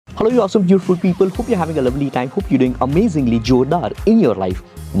Hello, you awesome, beautiful people. Hope you're having a lovely time. Hope you're doing amazingly jordar in your life.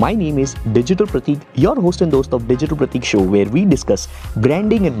 My name is Digital Pratik, your host and host of Digital Pratik Show, where we discuss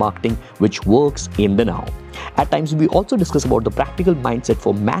branding and marketing which works in the now. At times, we also discuss about the practical mindset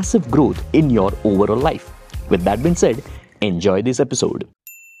for massive growth in your overall life. With that being said, enjoy this episode.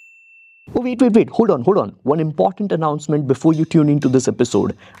 Oh, wait, hold on. One important announcement before you tune into this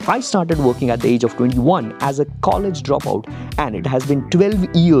episode. I started working at the age of 21 as a college dropout, and it has been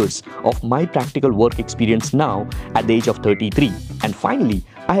 12 years of my practical work experience now at the age of 33. And finally,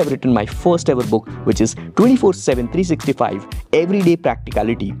 I have written my first ever book, which is 24/7 365 Everyday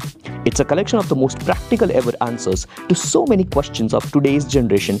Practicality. It's a collection of the most practical ever answers to so many questions of today's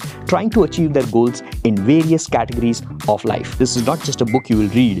generation trying to achieve their goals in various categories of life. This is not just a book you will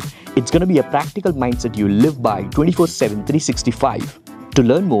read. It's going to be a practical mindset you live by 24/7 365. To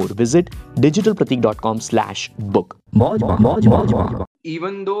learn more, visit digitalpratik.com/book.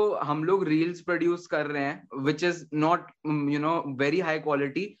 Even though हम लोग reels produce कर रहे हैं, which is not very high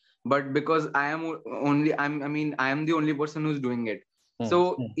quality, but because I am the only person who's doing it. So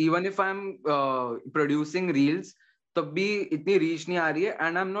even if I'm producing reels, तब भी इतनी reach नहीं आ रही है,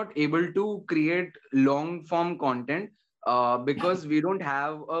 and I'm not able to create long form content because we don't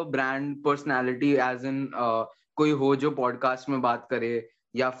have a brand personality, as in कोई हो जो podcast में बात करे,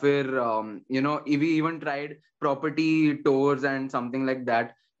 या फिर we even tried property tours and something like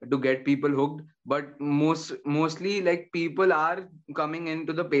that to get people hooked, but mostly like people are coming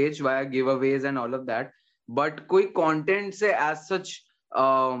into the page via giveaways and all of that, but कोई content से as such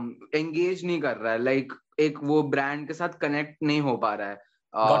engage नहीं कर रहा है, like एक वो brand के साथ connect नहीं हो पा रहा है.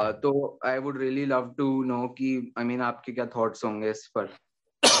 तो I would really love to know कि आपके क्या thoughts होंगे इस पर.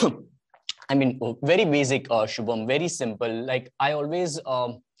 Very basic, Shubham, very simple. Like I always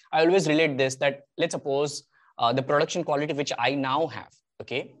relate this, that let's suppose the production quality which I now have,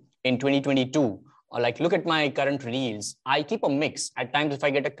 okay, in 2022, or like look at my current reels. I keep a mix. At times, if I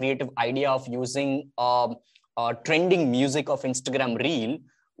get a creative idea of using trending music of Instagram reel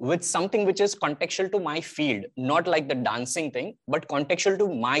with something which is contextual to my field, not like the dancing thing, but contextual to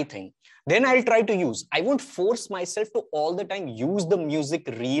my thing, then I'll try to use. I won't force myself to all the time use the music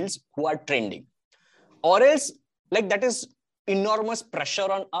reels who are trending, or else like that is enormous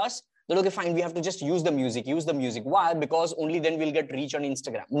pressure on us. That okay, fine, we have to just use the music. Why? Because only then we'll get reach on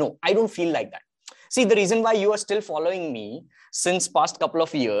Instagram. No, I don't feel like that. See, the reason why you are still following me since past couple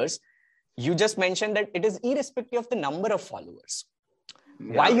of years, you just mentioned that it is irrespective of the number of followers.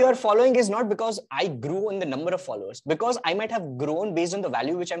 Yeah. Why you are following is not because I grew in the number of followers, because I might have grown based on the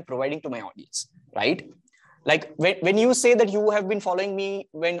value which I'm providing to my audience, right? Like when you say that you have been following me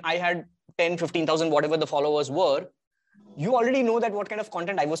when I had 10, 15,000, whatever the followers were, you already know that what kind of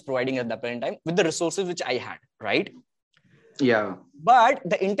content I was providing at that point in time with the resources which I had, right? Yeah. But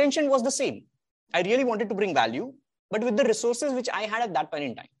the intention was the same. I really wanted to bring value, but with the resources which I had at that point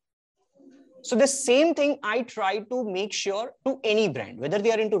in time. So the same thing I try to make sure to any brand, whether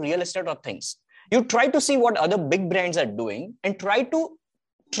they are into real estate or things. You try to see what other big brands are doing and try to,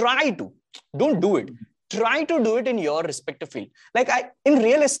 don't do it. Try to do it in your respective field. Like in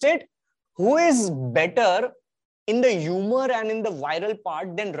real estate, who is better in the humor and in the viral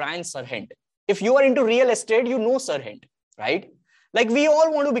part than Ryan Serhant? If you are into real estate, you know Serhant, right? Like we all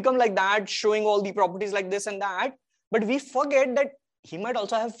want to become like that, showing all the properties like this and that, but we forget that he might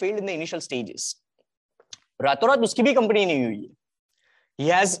also have failed in the initial stages. Ratorat uski bhi company nahi hui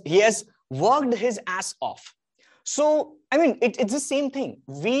hai. He has worked his ass off. So, it's the same thing.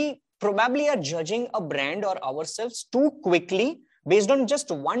 We probably are judging a brand or ourselves too quickly based on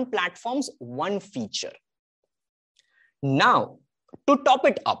just one platform's one feature. Now, to top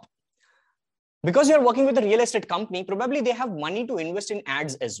it up, because you're working with a real estate company, probably they have money to invest in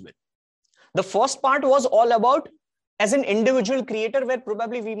ads as well. The first part was all about as an individual creator, where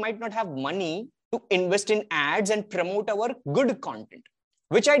probably we might not have money to invest in ads and promote our good content,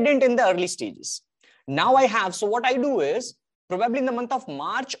 which I didn't in the early stages. Now I have. So what I do is probably in the month of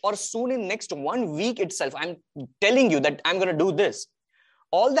March or soon in next 1 week itself, I'm telling you that I'm going to do this.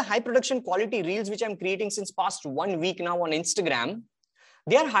 All the high production quality reels, which I'm creating since past 1 week now on Instagram,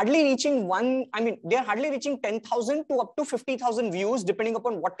 they are hardly reaching 10,000 to up to 50,000 views, depending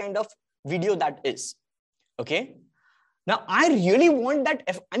upon what kind of video that is. Okay. Now, I really want that,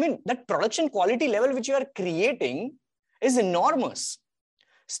 that production quality level which you are creating is enormous.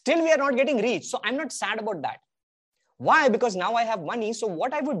 Still, we are not getting reach. So I'm not sad about that. Why? Because now I have money. So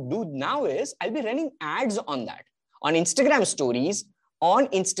what I would do now is I'll be running ads on that, on Instagram stories, on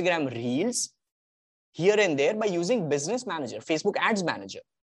Instagram reels, here and there by using Business Manager, Facebook Ads Manager,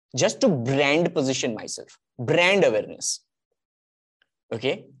 just to brand position myself, brand awareness.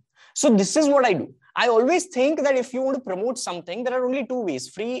 Okay. So this is what I do. I always think that if you want to promote something, there are only two ways,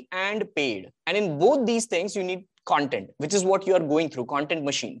 free and paid. And in both these things, you need content, which is what you are going through, content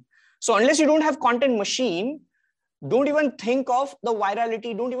machine. So unless you don't have content machine, don't even think of the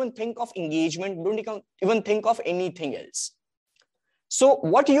virality, don't even think of engagement, don't even think of anything else. So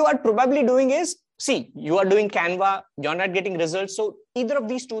what you are probably doing is, see, you are doing Canva, you're not getting results. So either of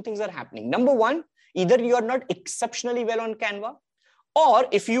these two things are happening. Number one, either you are not exceptionally well on Canva, or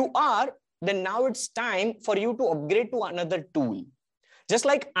if you are, then now it's time for you to upgrade to another tool. Just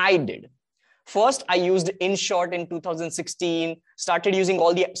like I did. First, I used InShot in 2016, started using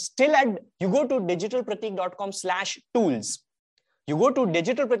all the, you go to digitalpratik.com/tools. You go to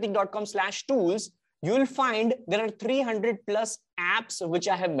digitalpratik.com/tools, you will find there are 300 plus apps which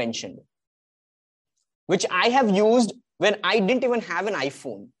I have mentioned, which I have used when I didn't even have an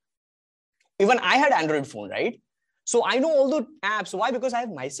iPhone. Even I had Android phone, right? So I know all the apps. Why? Because I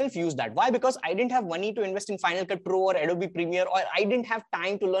have myself used that. Why? Because I didn't have money to invest in Final Cut Pro or Adobe Premiere, or I didn't have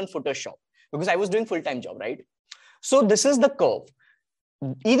time to learn Photoshop because I was doing full-time job, right? So this is the curve.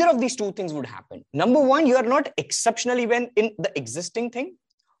 Either of these two things would happen. Number one, you are not exceptionally well in the existing thing,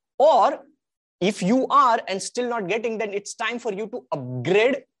 or if you are and still not getting, then it's time for you to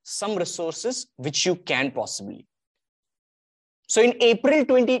upgrade some resources which you can possibly. So in April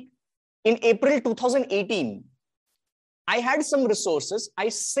 2018, I had some resources, I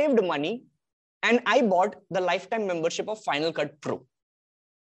saved money, and I bought the lifetime membership of Final Cut Pro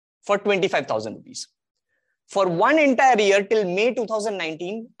for 25,000 rupees. For one entire year till May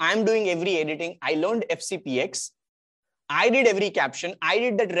 2019, I'm doing every editing. I learned FCPX. I did every caption. I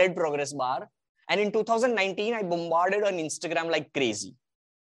did that red progress bar. And in 2019, I bombarded on Instagram like crazy.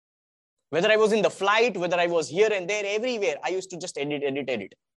 Whether I was in the flight, whether I was here and there, everywhere, I used to just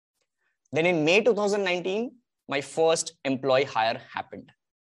edit. Then in May 2019, my first employee hire happened.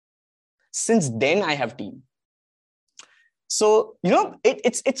 Since then, I have team. So, you know,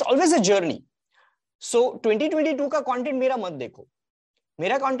 it's always a journey. So 2022 का content मेरा मत देखो.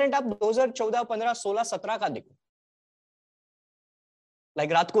 मेरा content आप 2014, 15, 16, 17 का देखो.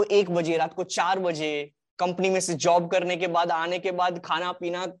 Like रात को 1 बजे, रात को 4 बजे, कंपनी में से जॉब करने के बाद, आने के बाद, खाना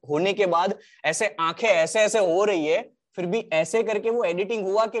पीना होने के बाद, ऐसे आंखें ऐसे हो रही है, फिर भी ऐसे करके वो एडिटिंग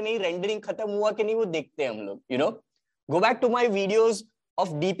हुआ कि नहीं, रेंडरिंग खत्म हुआ कि नहीं, वो देखते हैं हम लोग, you know. Go back to my videos of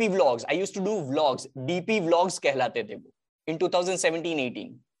DP vlogs. I used to do vlogs. DP vlogs कहलाते थे वो in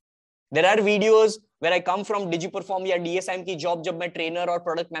 2017-18. There are videos where I come from DigiPerform या DSM की job जब मैं trainer और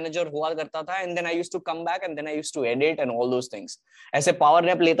product manager हुआ करता था, and then I used to come back and then I used to edit and all those things. ऐसे power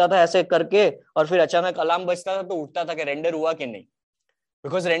nap लेता था ऐसे करके, और फिर अचानक अलार्म बजता था तो उठता था कि render हुआ कि नहीं,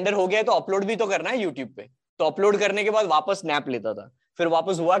 because render हो गया तो upload भी तो करना है YouTube पे, तो upload करने के बाद वापस nap लेता था, फिर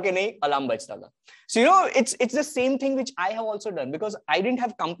वापस हुआ कि नहीं, अलार्म बजता था. So you know, it's the same thing which I have also done, because I didn't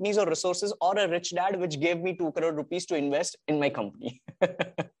have companies or resources or a rich dad which gave me 2 crore rupees to invest in my company.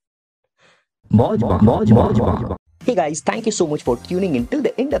 Hey guys, thank you so much for tuning in till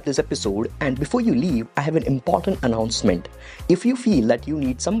the end of this episode. And before you leave, I have an important announcement. If you feel that you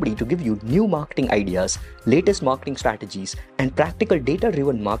need somebody to give you new marketing ideas, latest marketing strategies, and practical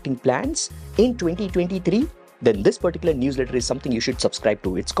data-driven marketing plans in 2023, then this particular newsletter is something you should subscribe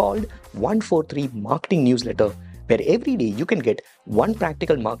to. It's called 143 Marketing Newsletter, where every day you can get 1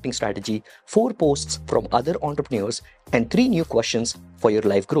 practical marketing strategy, 4 posts from other entrepreneurs, and 3 new questions for your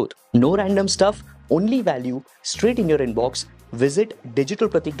life growth. No random stuff, only value straight in your inbox. Visit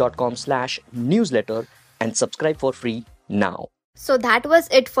digitalpratik.com/newsletter and subscribe for free now. So that was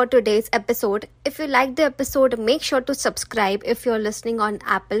it for today's episode. If you liked the episode, make sure to subscribe if you're listening on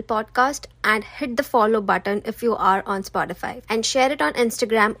Apple Podcast, and hit the follow button if you are on Spotify, and share it on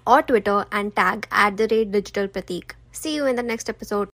Instagram or Twitter and tag @digitalpratik. See you in the next episode.